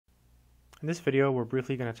In this video, we're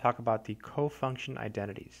briefly going to talk about the cofunction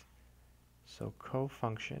identities. So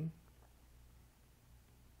cofunction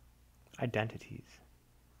identities.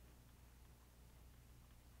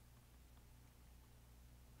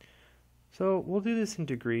 So we'll do this in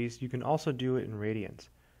degrees. You can also do it in radians.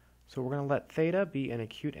 So we're going to let theta be an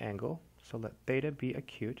acute angle. So let theta be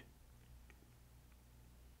acute.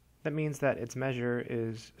 That means that its measure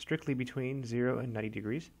is strictly between 0 and 90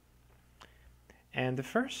 degrees. And the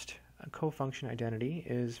first cofunction identity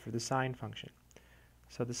is for the sine function.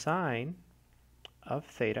 So the sine of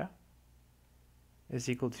theta is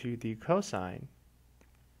equal to the cosine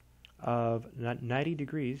of 90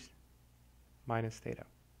 degrees minus theta.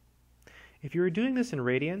 If you were doing this in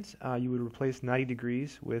radians, you would replace 90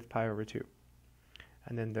 degrees with pi over 2.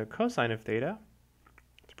 And then the cosine of theta,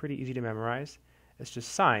 it's pretty easy to memorize. It's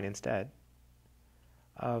just sine instead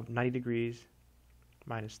of 90 degrees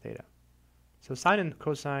minus theta. So sine and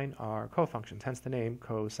cosine are cofunctions, hence the name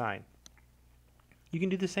cosine. You can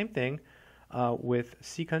do the same thing with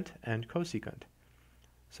secant and cosecant.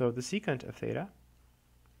 So the secant of theta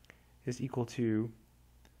is equal to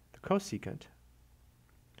the cosecant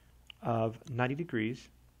of 90 degrees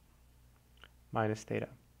minus theta.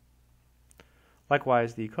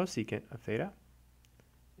 Likewise, the cosecant of theta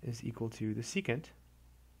is equal to the secant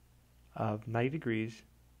of 90 degrees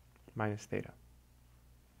minus theta.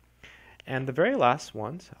 And the very last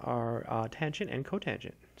ones are tangent and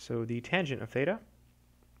cotangent. So the tangent of theta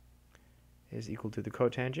is equal to the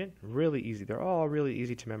cotangent. Really easy. They're all really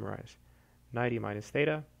easy to memorize. 90 minus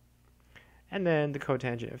theta. And then the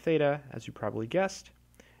cotangent of theta, as you probably guessed,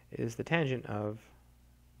 is the tangent of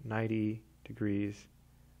 90 degrees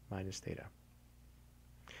minus theta.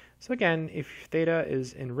 So again, if theta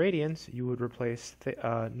is in radians, you would replace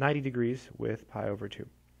 90 degrees with pi over 2.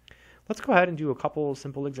 Let's go ahead and do a couple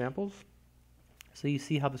simple examples so you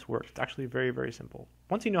see how this works. It's actually very, very simple.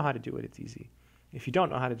 Once you know how to do it, it's easy. If you don't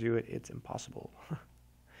know how to do it, it's impossible.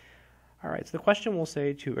 All right, so the question will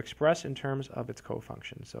say to express in terms of its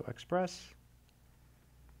cofunction. So express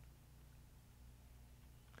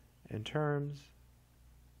in terms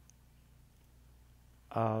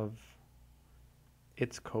of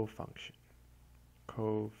its cofunction.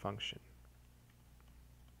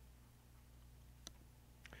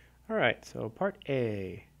 All right, so part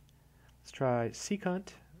A. Let's try secant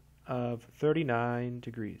of 39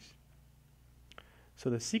 degrees.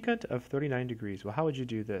 So the secant of 39 degrees, well, how would you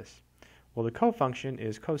do this? Well, the cofunction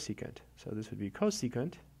is cosecant. So this would be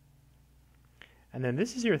cosecant. And then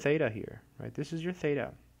this is your theta here, right? This is your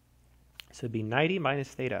theta. So it'd be 90 minus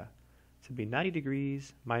theta. So it'd be 90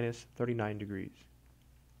 degrees minus 39 degrees.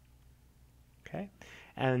 Okay?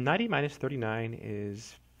 And 90 minus 39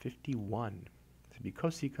 is 51. So it'd be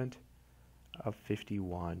cosecant of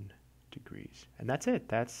 51 degrees. And that's it.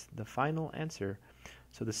 That's the final answer.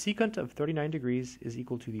 So the secant of 39 degrees is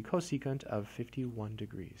equal to the cosecant of 51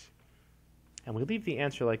 degrees. And we leave the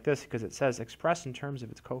answer like this because it says express in terms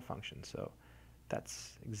of its cofunction. So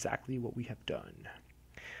that's exactly what we have done.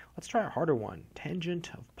 Let's try a harder one.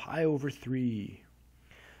 Tangent of pi over 3.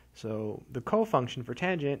 So the cofunction for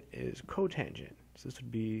tangent is cotangent. So this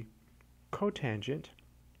would be cotangent.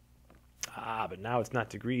 But now it's not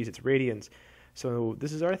degrees, it's radians. So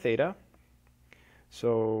this is our theta.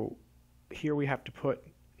 So here we have to put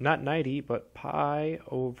not 90, but pi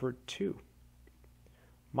over 2.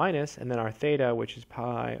 Minus, and then our theta, which is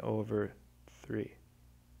pi over 3.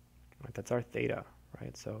 Right, that's our theta,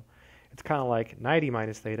 right? So it's kind of like 90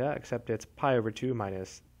 minus theta, except it's pi over 2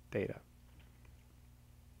 minus theta.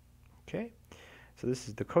 Okay, so this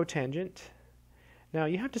is the cotangent. Now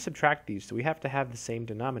you have to subtract these, so we have to have the same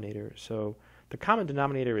denominator. So the common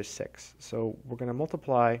denominator is 6. So we're going to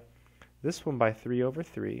multiply this one by 3 over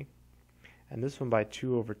 3, and this one by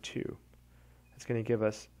 2 over 2. It's going to give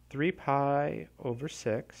us 3 pi over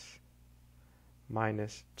 6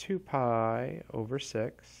 minus 2 pi over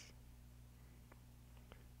 6.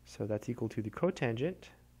 So that's equal to the cotangent.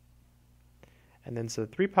 And then so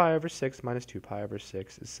 3 pi over 6 minus 2 pi over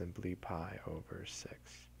 6 is simply pi over 6.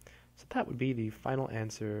 So that would be the final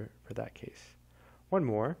answer for that case. One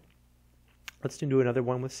more. Let's do another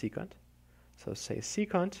one with secant. So say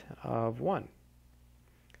secant of 1.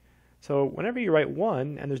 So whenever you write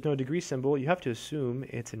 1 and there's no degree symbol, you have to assume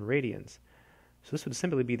it's in radians. So this would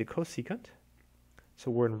simply be the cosecant.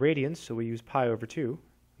 So we're in radians, so we use pi over 2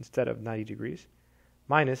 instead of 90 degrees,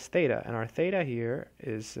 minus theta. And our theta here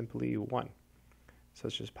is simply 1. So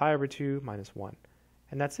it's just pi over 2 minus 1.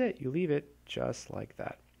 And that's it. You leave it just like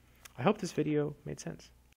that. I hope this video made sense.